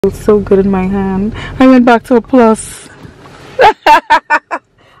Feels so good in my hand. I went back to a plus.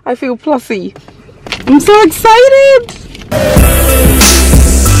 I feel plussy. I'm so excited.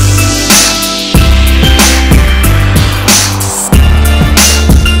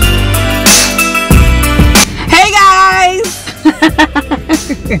 Hey guys.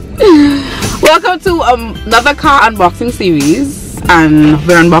 Welcome to another car unboxing series, and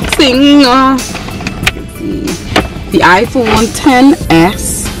we're unboxing let's see, the iPhone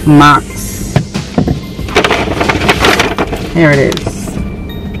XS Mark. Here it is.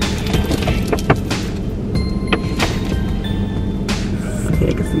 Okay,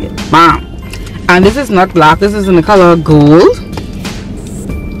 I can see it. Bam! And this is not black, this is in the color gold.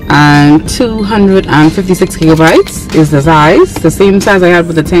 And 256 gigabytes is the size, the same size I had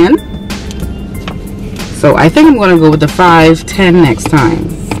with the 10. So I think I'm going to go with the 510 next time,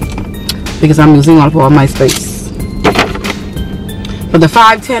 because I'm using all my space. But the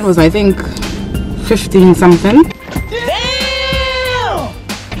 510 was, I think, 15 something. Damn!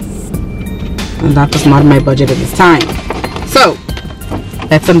 And that was not my budget at this time. So,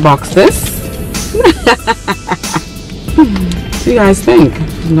 let's unbox this. What do you guys think?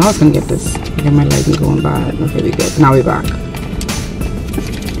 Now I was gonna get this. Get my lighting going bad. Okay, we good. Now we're back.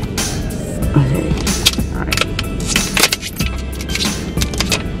 Okay. Alright.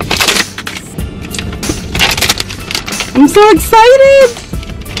 I'm so excited!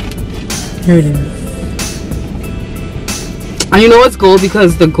 Here it is. And you know it's gold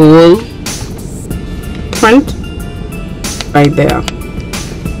because the gold print right there.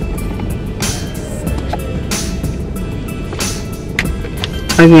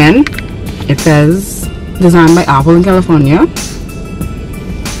 Again, it says designed by Apple in California.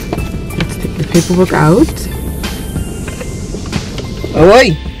 Let's take the paperwork out. Oh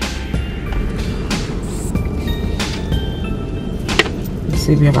boy!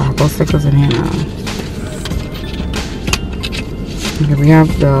 See, we have our Apple stickers in here now. Okay, we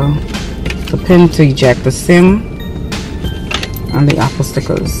have the pin to eject the SIM and the Apple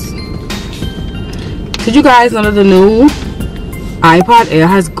stickers. Did you guys know that the new iPod Air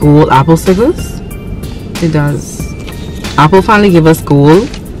has gold Apple stickers? It does. Apple finally gave us gold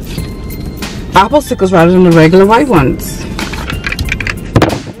Apple stickers rather than the regular white ones.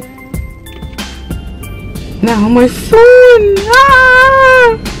 Now my phone!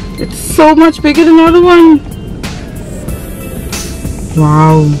 Ah! It's so much bigger than the other one.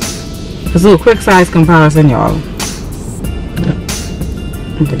 Wow. Let's do a quick size comparison, y'all.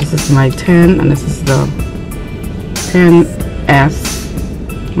 Okay, this is my 10 and this is the 10S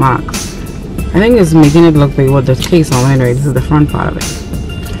Mark. I think it's making it look big with the case on anyway. This is the front part of it.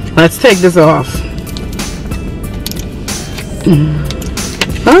 Let's take this off.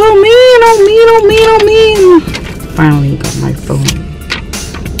 Oh man, oh man, oh man, oh man. Finally got my phone.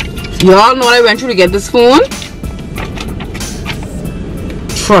 Y'all know I went through to get this phone.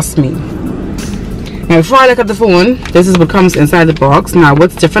 Trust me. Now before I look at the phone, this is what comes inside the box. Now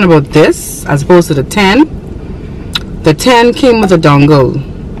what's different about this as opposed to the 10? The 10 came with a dongle.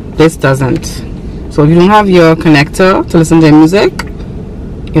 This doesn't. So if you don't have your connector to listen to the music,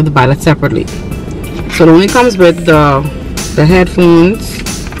 you have to buy that separately. So it only comes with the headphones,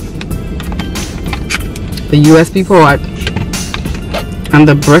 the USB port, and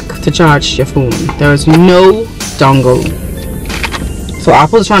the brick to charge your phone. There is no dongle. So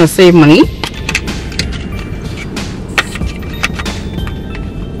Apple is trying to save money.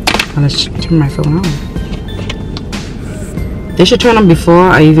 And let's turn my phone on. They should turn on before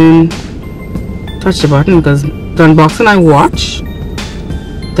I even touch the button, because the unboxing I watch,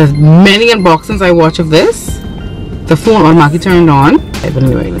 there's many unboxings I watch of this, the phone automatically turned on. But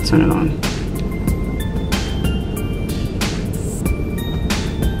anyway, let's turn it on.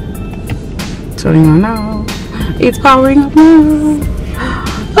 Turning on now. It's powering up now.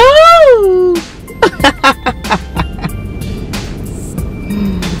 Oh!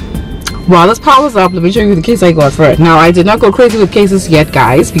 While this powers up, let me show you the case I got for it. Now, I did not go crazy with cases yet,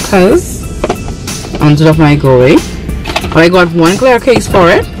 guys, because I wanted off my going. But I got one clear case for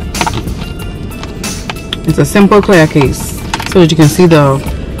it. It's a simple clear case, so that you can see the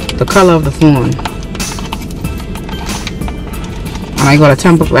color of the phone. And I got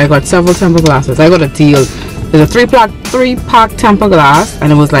several temper glasses. I got a deal. There's a 3-pack temper glass,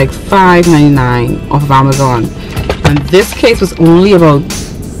 and it was like $5.99 off of Amazon. And this case was only about,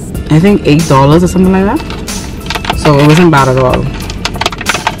 I think, $8 or something like that. So it wasn't bad at all.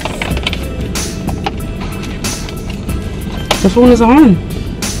 The phone is on.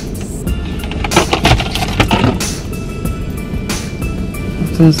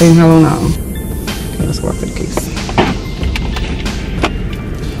 It's saying hello now. Okay, let's go after the case.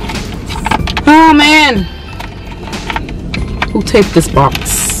 Oh man! Who taped this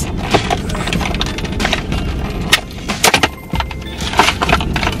box?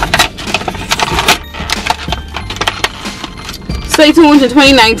 Stay tuned to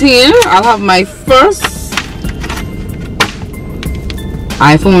 2019. I'll have my first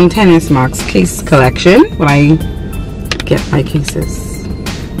iPhone XS Mark case collection when I get my cases.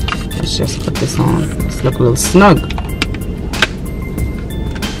 Let's just put this on. Let's look a little snug.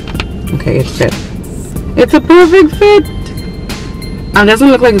 Okay, it fit. It's a perfect fit. And it doesn't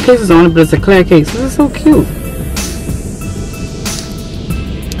look like the case is on it, but it's a clear case. This is so cute.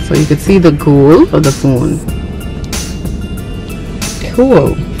 So you can see the gold of the phone.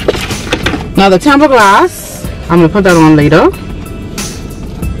 Cool. Now the tempered glass, I'm gonna put that on later.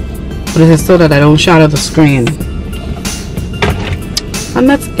 But this is so that I don't shatter the screen. And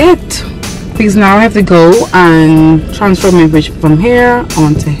that's it. Because now I have to go and transfer my image from here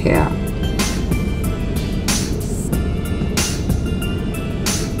onto here.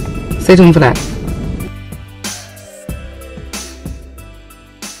 Stay tuned for that.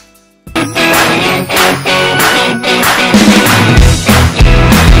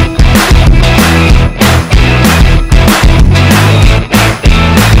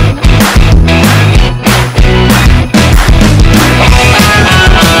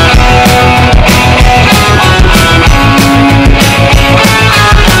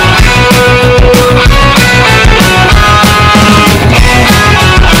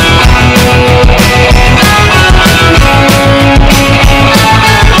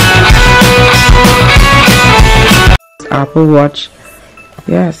 Apple Watch.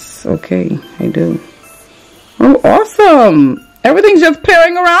 Yes, okay, I do. Oh, awesome! Everything's just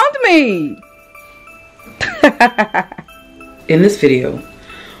pairing around me! In this video,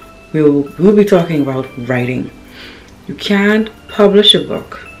 we'll be talking about writing. You can't publish a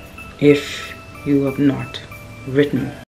book if you have not written.